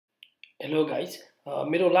Hello guys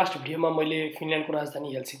मेरो last भिडियोमा मैले फिनल्यान्डको राजधानी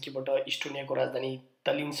हेलसिङ्कीबाट इस्टोनियाको राजधानी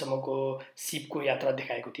तलिनसम्मको सिपको यात्रा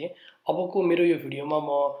देखाएको थिएँ। अबको मेरो यो भिडियोमा म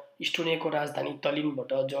इस्टोनियाको राजधानी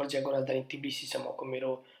तलिनबाट जर्जियाको राजधानी तिब्लिसीसम्मको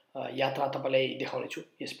मेरो यात्रा तपाईलाई देखाउने छु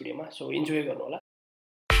यस भिडियोमा। सो इन्जोय गर्नु होला।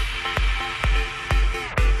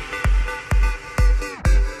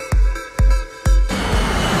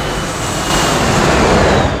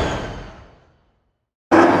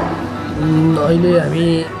 अहिले हामी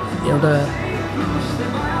एउटा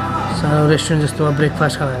सानो रेस्टुरेन्ट जस्तोमा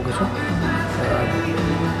ब्रेकफास्ट खान आएको छौँ।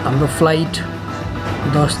 हाम्रो फ्लाइट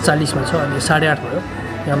 10:40 मा छ, अहिले 8:30 भयो।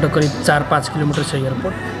 यहाँबाट करिब 4-5 किलोमिटर छ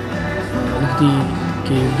एयरपोर्ट। अलिकति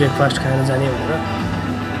के ब्रेकफास्ट खाएर जाने भनेर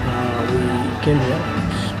we came here.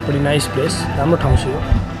 pretty nice place, राम्रो ठाउँ छ यो।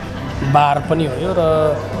 बार पनि हो यो र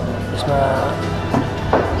यसमा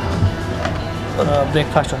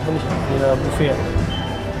ब्रेकफास्टहरू पनि छ र बुफेहरू।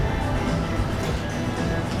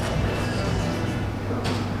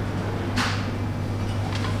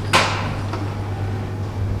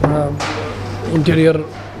 इन्टेरियर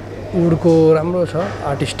वुडको राम्रो छ,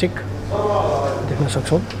 आर्टिस्टिक देख्न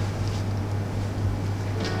सक्छौँ।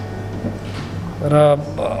 र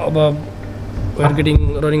अब we are getting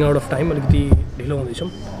running out of time, अलिकति ढिलो हुँदैछौँ।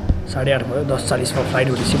 8:30 भयो, 10:40 मा फ्लाइट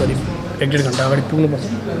उठेपछि करिब 1-1.5 घन्टा अगाडि पुग्नुपर्छ।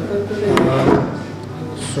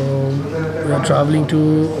 So we are travelling to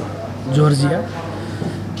Georgia.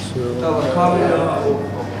 So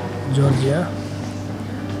Georgia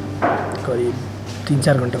करिब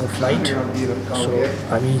 3-4 घन्टाको फ्लाइट। सो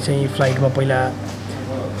हामी चाहिँ फ्लाइटमा पहिला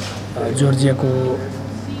जर्जियाको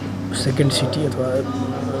सेकेन्ड सिटी अथवा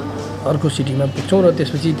अर्को सिटीमा पुग्छौँ र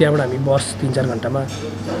त्यसपछि त्यहाँबाट हामी बस 3-4 घन्टामा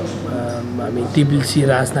हामी तिब्लिसी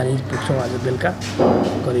राजधानी पुग्छौँ आज बेलुका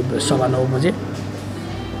करिब 9:15 बजे।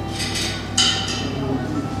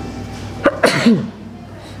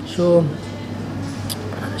 सो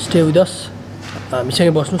स्टे विथ अस,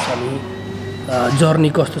 हामीसँगै बस्नुहोस्। हामी जर्नी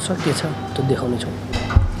कस्तो छ के छ त्यो देखाउने छौँ।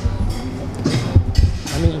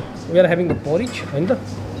 हामी we are having the porridge होइन त?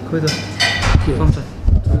 खोइ त के हुन्छ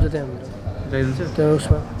त्यहाँ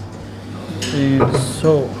उसमा।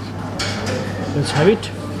 So let's have it.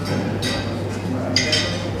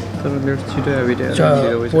 तर लेट्स छिटो have it.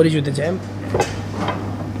 Porridge with the ज्याम।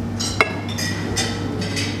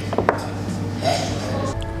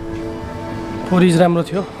 Porridge राम्रो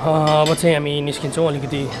थियो। अब चाहिँ हामी निस्किन्छौँ,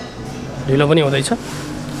 अलिकति ढिलो पनि हुँदैछ र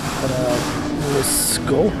लेट्स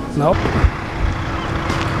गो नाउ।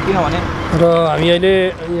 किनभने र हामी अहिले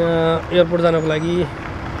यहाँ एयरपोर्ट जानको लागि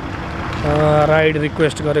राइड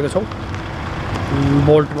रिक्वेस्ट गरेको छौँ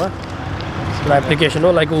बोल्टमा। एउटा एप्लिकेसन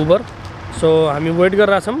हो लाइक उबर। सो हामी वेट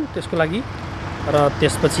गरिरहेछौँ त्यसको लागि र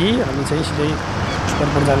त्यसपछि हामी चाहिँ सिधै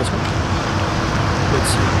एयरपोर्ट जानेछौँ।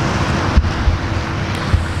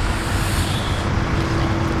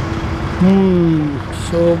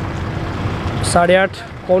 सो 8:30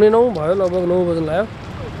 पौने 9 भयो, लगभग 9 बज्न लाग्यो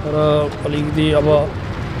र अलिकति अब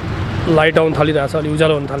लाइट आउनु थालिरहेछ, अलिक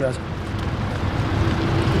उज्यालो हुन थालिरहेछ।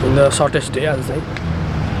 इन द सर्टेस्ट डे आज चाहिँ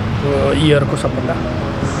इयरको सबभन्दा।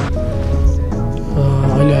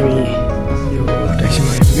 अहिले हामी यो ट्याक्सीमा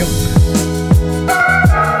आइपुग्यौँ।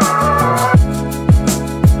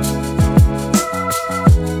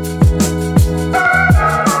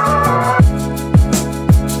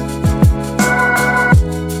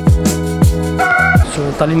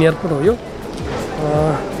 तालिन एयरपोर्ट हो यो।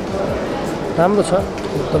 राम्रो छ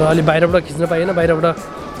तर अलि बाहिरबाट खिच्न पाइएन। बाहिरबाट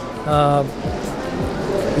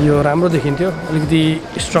यो राम्रो देखिन्थ्यो, अलिकति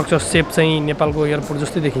स्ट्रक्चर सेप चाहिँ नेपालको एयरपोर्ट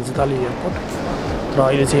जस्तै देखिन्छ तालिन एयरपोर्ट। तर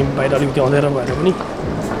अहिले चाहिँ बाहिर अलिकति अँध्यारो भएर पनि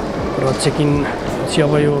र चेक इन चाहिँ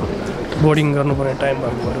अब यो बोर्डिङ गर्नुपर्ने टाइम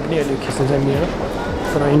भएको भएर पनि अहिले खिच्न चाहिँ मिलेन।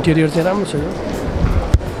 तर इन्टेरियर चाहिँ राम्रो छ यो।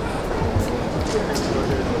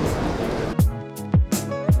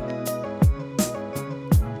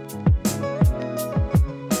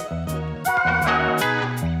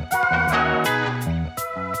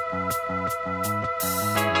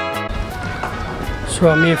 सो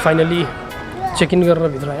हामी फाइनली चेक इन गरेर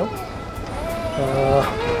भित्र आयौँ।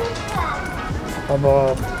 अब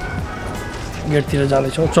गेटतिर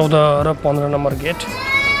जाँदैछौँ, 14 र 15 नम्बर गेट।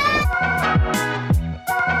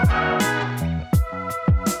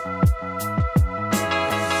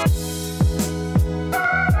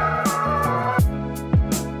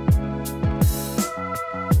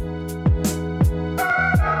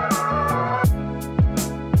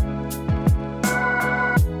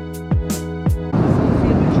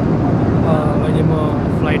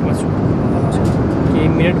 फ्लाइटमा छु, केही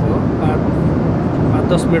मिनट भयो,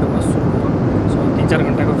 5-10 मिनट भयो सुरु भयो। सो 3-4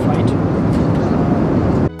 घन्टाको फ्लाइट।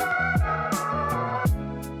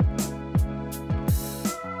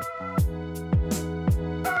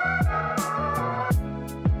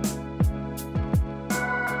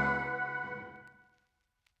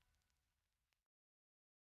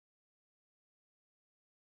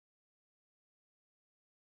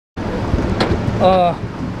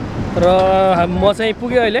 र म चाहिँ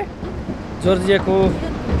पुगेँ अहिले जर्जियाको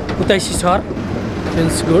कुताइसी सहर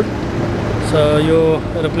फिल्स गुड सो यो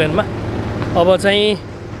एरोप्लेनमा अब चाहिँ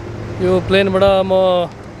यो प्लेनबाट म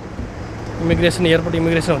इमिग्रेसन एयरपोर्ट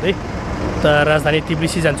इमिग्रेसन हुँदै त राजधानी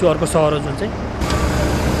तिब्लिसी जान्छु अर्को सहर हो जुन चाहिँ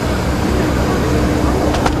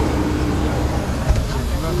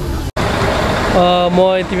म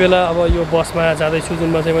यति बेला अब यो बसमा जाँदैछु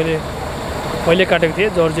जुनमा चाहिँ मैले पहिले काटेको थिएँ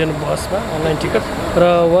जर्जियन बसमा अनलाइन टिकट र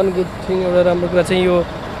वान गुड थिङ एउटा राम्रो कुरा चाहिँ यो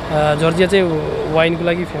जर्जिया चाहिँ वाइनको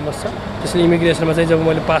लागि फेमस छ त्यसैले इमिग्रेसनमा चाहिँ जब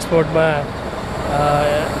मैले पासपोर्टमा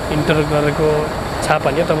इन्टर गरेको छाप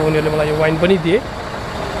हाल्यो तब उनीहरूले मलाई यो वाइन पनि दिए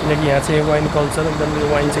किनकि यहाँ चाहिँ वाइन कल्चर एकदम यो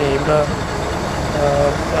वाइन चाहिँ एउटा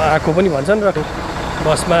आएको पनि भन्छन् र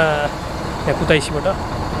बसमा यहाँ कुताइसीबाट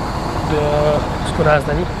उसको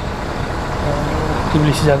राजधानी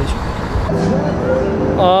तिब्लिसी जाँदैछु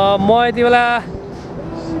म यति बेला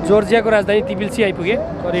जर्जियाको राजधानी तिब्लिसी आइपुगेँ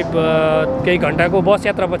करिब केही घन्टाको बस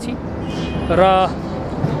यात्रापछि र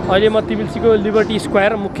अहिले म तिब्लिसीको लिबर्टी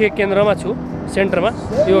स्क्वायर मुख्य केन्द्रमा छु सेन्टरमा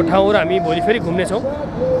यो ठाउँहरू हामी भोलि फेरि घुम्नेछौँ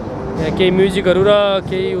यहाँ केही म्युजिकहरू र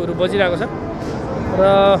केहीहरू बजिरहेको छ र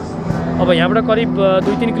अब यहाँबाट करिब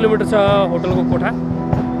 2-3 किलोमिटर छ होटलको कोठा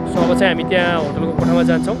सो अब चाहिँ हामी त्यहाँ होटलको कोठामा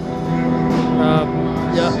जान्छौँ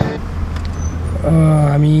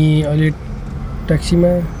हामी अहिले ट्याक्सीमा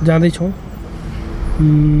जाँदैछौँ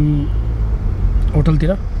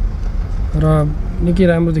होटलतिर र निकै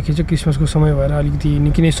राम्रो देखिन्छ क्रिसमसको समय भएर अलिकति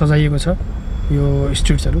निकै नै सजाइएको छ यो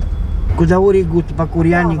स्ट्रिट्सहरू Кудаури гуд,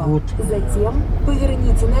 Бакуряни гуд,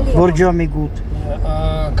 Борджоми гуд,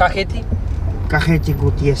 Кахети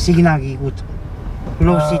гуд, Сигнаги гуд,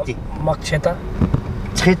 Low City. Макчета.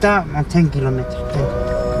 Чета 10 километров.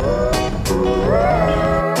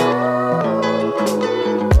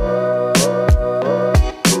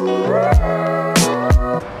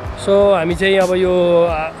 सो हामी चाहिँ अब यो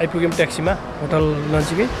आइपुग्यौँ ट्याक्सीमा होटल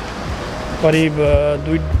नजिकै करिब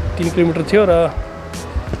 2-3 किलोमिटर थियो र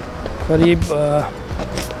करिब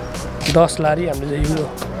 10 लारी हामीले चाहिँ यो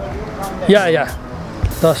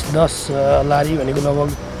 10 लारी भनेको लगभग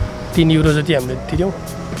 3 युरो जति हामीले तिर्यौँ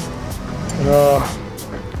र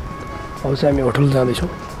अब चाहिँ हामी होटल जाँदैछौँ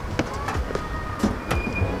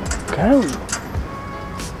कहाँ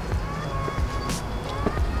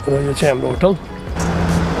र यो चाहिँ हाम्रो होटल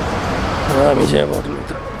र हामी चाहिँ अब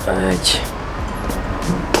होटलभित्र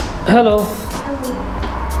hello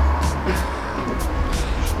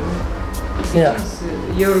Yeah.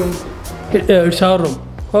 Your room. It's our room.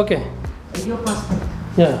 Okay. Your passport.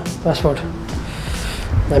 Yeah, passport.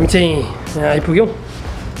 हामी चाहिँ यहाँ आइपुग्यौँ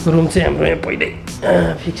रुम चाहिँ हाम्रो यहाँ पहिल्यै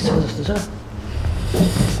फिक्स छ जस्तो छ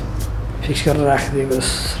फिक्स गरेर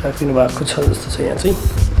राखिदिनु भएको छ जस्तो छ यहाँ चाहिँ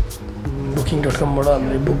booking.com-बाट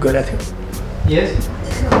हामीले बुक गरेका थियौँ Yes.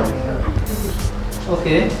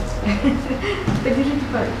 Okay. Подержите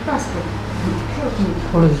паспорт.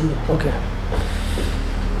 Okay.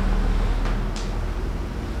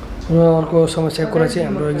 र अर्को समस्याको कुरा चाहिँ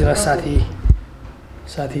हाम्रो एकजना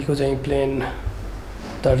साथीको चाहिँ प्लेन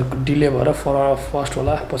त डिले भएर फर्स्ट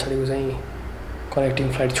होला पछाडिको चाहिँ कनेक्टिङ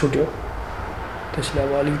फ्लाइट छुट्यो त्यसले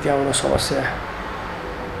अब अलिकति आउन समस्या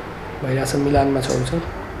भइरहेछ मिलानमा छ चाहिँ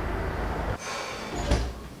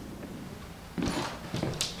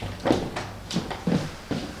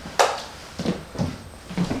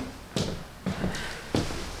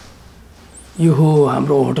यो हो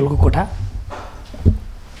हाम्रो होटलको कोठा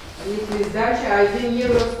Если сдача 1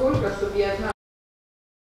 евро сколько, чтобы я знала?